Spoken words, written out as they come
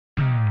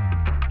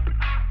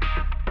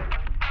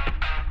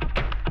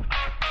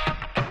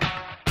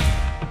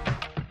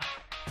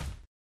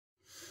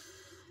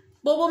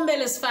Bobo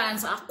Mbele's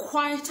fans are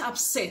quite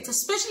upset,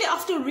 especially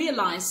after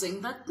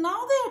realizing that now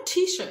there are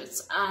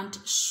t-shirts and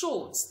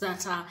shorts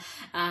that are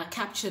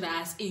captured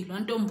as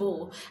Ilwa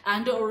Ntombo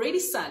and are already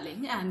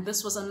selling, and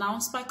this was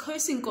announced by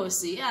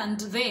Nkosi,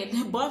 and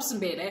then Bob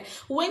Mbele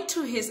went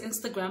to his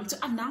Instagram to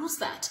announce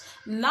that.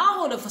 Now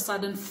all of a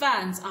sudden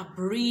fans are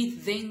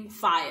breathing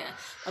fire.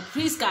 But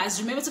please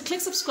guys, remember to click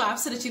subscribe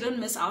so that you don't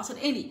miss out on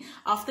any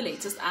of the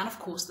latest and of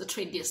course the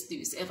trendiest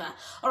news ever.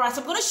 Alright,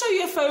 so I'm going to show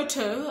you a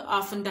photo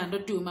of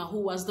Ntando Duma, who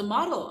was the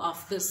model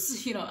of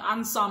this,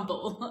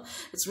 ensemble.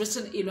 It's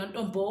written Ilwa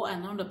Ntombo,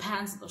 and on the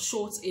pants, the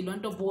shorts, Ilwa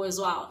Ntombo as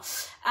well.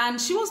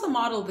 And she was the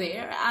model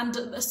there, and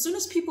as soon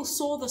as people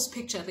saw this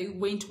picture, they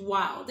went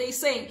wild. They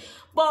saying,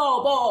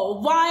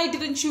 Bobo, why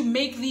didn't you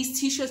make these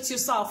t-shirts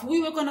yourself?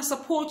 We were going to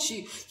support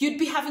you. You'd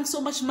be having so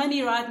much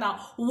money right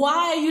now.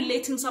 Why are you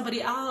letting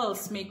somebody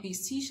else make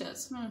these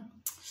t-shirts?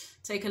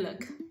 Take a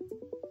look.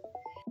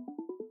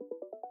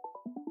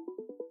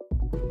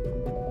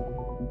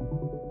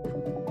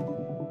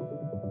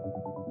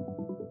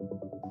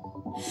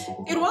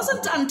 It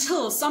wasn't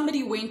until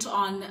somebody went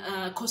on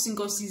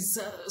Khosi's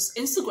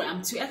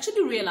Instagram to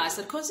actually realize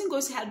that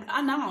Khosi had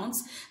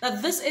announced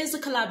that this is a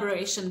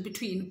collaboration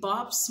between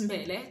Bob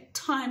Mbele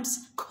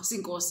times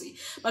Khosi.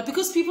 But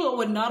because people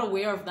were not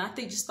aware of that,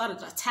 they just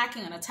started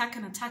attacking and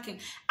attacking and attacking.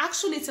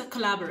 Actually, it's a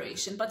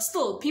collaboration, but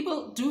still,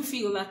 people do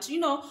feel that,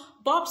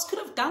 Bob's could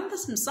have done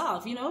this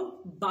himself,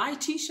 buy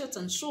t-shirts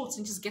and shorts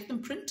and just get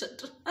them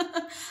printed.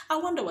 I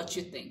wonder what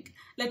you think.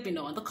 Let me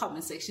know in the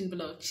comment section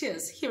below.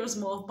 Cheers. Here is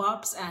more of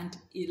Bob's and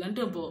Ilwa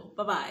Ntombo.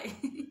 Bye-bye.